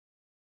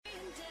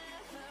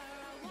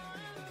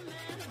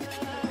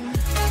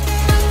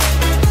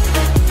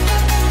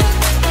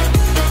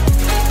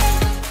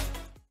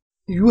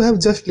You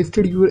have just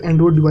lifted your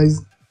Android device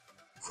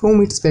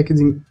from its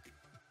packaging.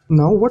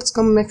 Now what's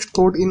come next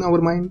thought in our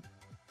mind?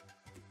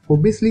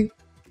 Obviously,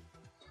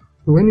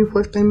 when you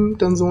first time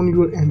turns on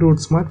your Android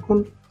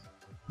smartphone,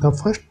 the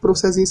first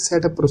process is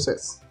setup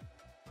process.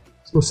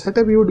 So set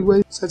up your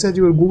device such as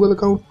your Google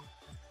account,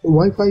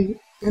 Wi-Fi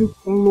and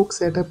phone lock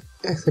setup,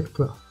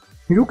 etc.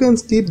 You can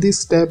skip this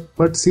step,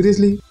 but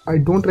seriously, I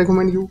don't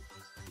recommend you.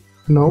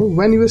 Now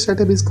when your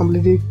setup is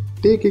completed,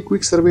 take a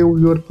quick survey of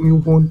your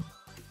new phone,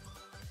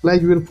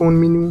 like your phone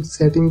menu,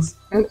 settings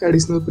and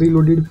additional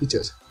preloaded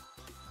features.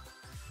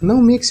 Now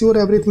make sure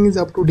everything is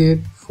up to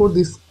date. For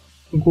this,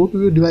 go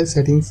to your device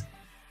settings,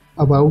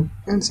 about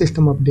and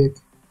system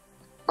update.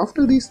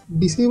 After this,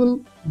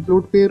 disable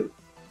bloatware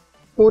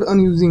or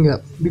unusing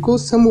app,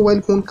 because some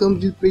mobile phone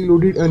comes with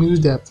preloaded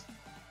unused app.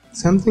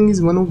 Samsung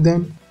is one of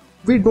them.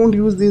 We don't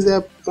use this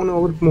app on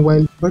our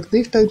mobile, but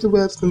these types of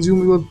apps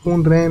consume your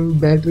phone RAM,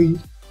 battery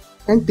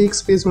and take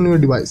space on your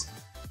device.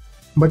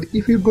 But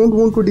if you don't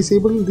want to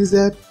disable this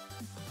app,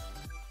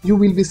 you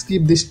will be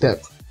skip this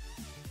step.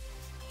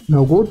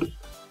 Now go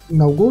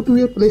to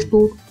your Play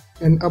Store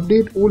and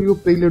update all your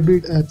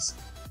preloaded apps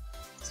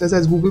such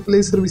as Google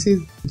Play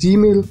services,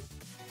 Gmail,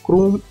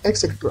 Chrome,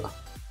 etc.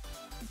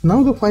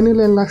 Now the final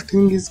and last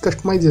thing is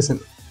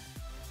customization.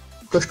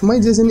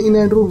 Customization in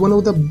Android one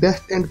of the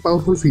best and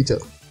powerful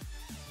feature.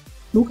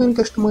 You can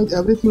customize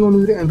everything on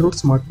your Android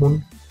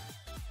smartphone.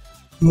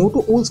 Moto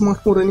all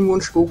smartphone running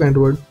on stock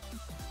Android.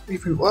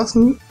 If you ask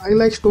me, I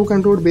like stock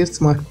Android based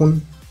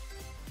smartphone,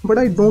 but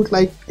I don't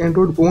like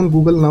Android on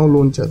Google Now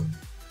launcher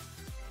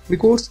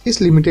because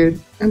it's limited,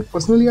 and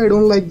personally I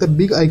don't like the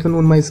big icon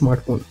on my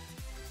smartphone.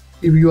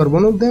 If you are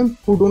one of them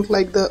who don't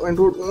like the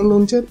Android on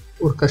launcher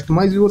or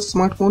customize your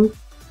smartphone,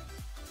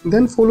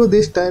 then follow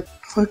this step.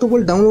 First of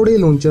all, download a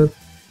launcher.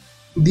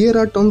 There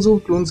are tons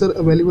of launchers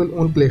available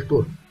on Play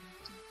Store,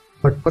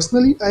 but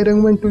personally I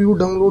recommend to you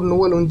download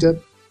Nova launcher,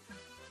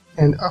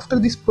 and after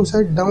this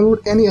process download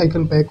any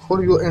icon pack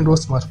for your Android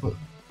smartphone.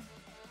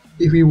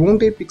 If you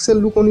want a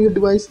pixel look on your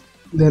device,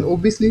 then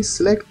obviously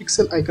select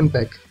pixel icon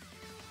pack.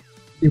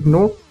 If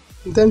not,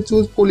 then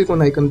choose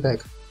polygon icon pack.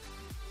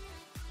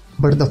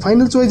 But the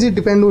final choice is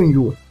depend on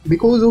you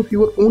because of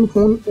your own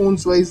phone, own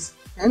choice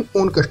and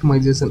own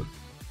customization.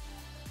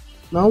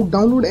 Now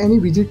download any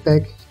widget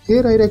pack.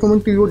 Here I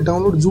recommend to you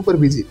download Super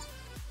widget.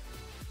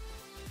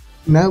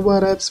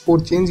 Navbar apps for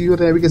change your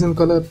navigation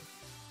color.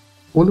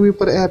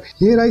 Wallpaper app.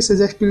 Here I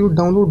suggest to you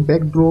download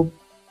Backdrop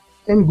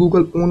and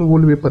Google own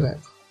wallpaper app.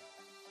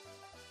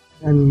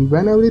 And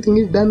when everything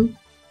is done,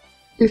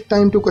 it's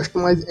time to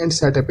customize and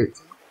set up it.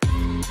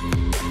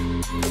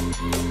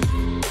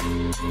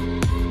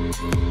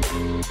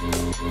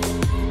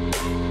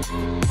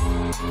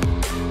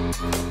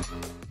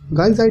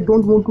 Guys, I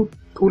don't want to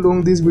too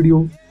long this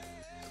video,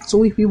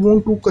 so if you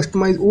want to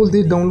customize all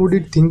these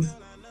downloaded things,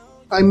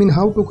 I mean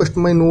how to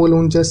customize Nova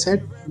launcher,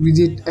 set,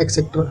 widget,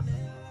 etc.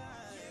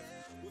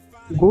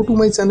 Go to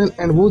my channel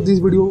and watch this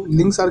video.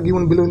 Links are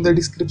given below in the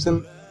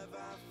description.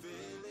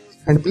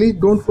 And please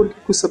don't forget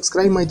to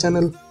subscribe my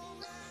channel.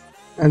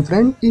 And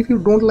friend, if you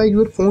don't like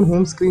your phone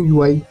home screen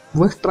UI,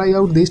 once try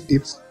out these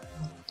tips.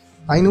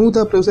 I know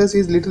the process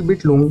is little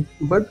bit long,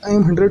 but I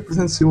am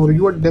 100% sure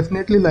you are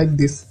definitely like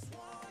this.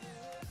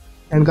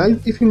 And guys,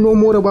 if you know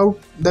more about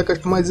the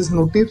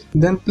customization tips,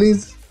 then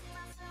please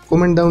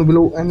comment down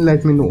below and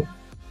let me know.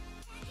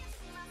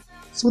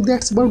 So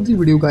that's about the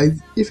video guys.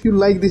 If you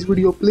like this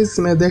video, please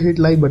smash the hit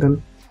like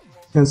button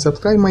and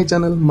subscribe my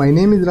channel. My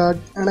name is Raj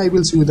and I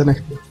will see you in the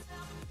next one.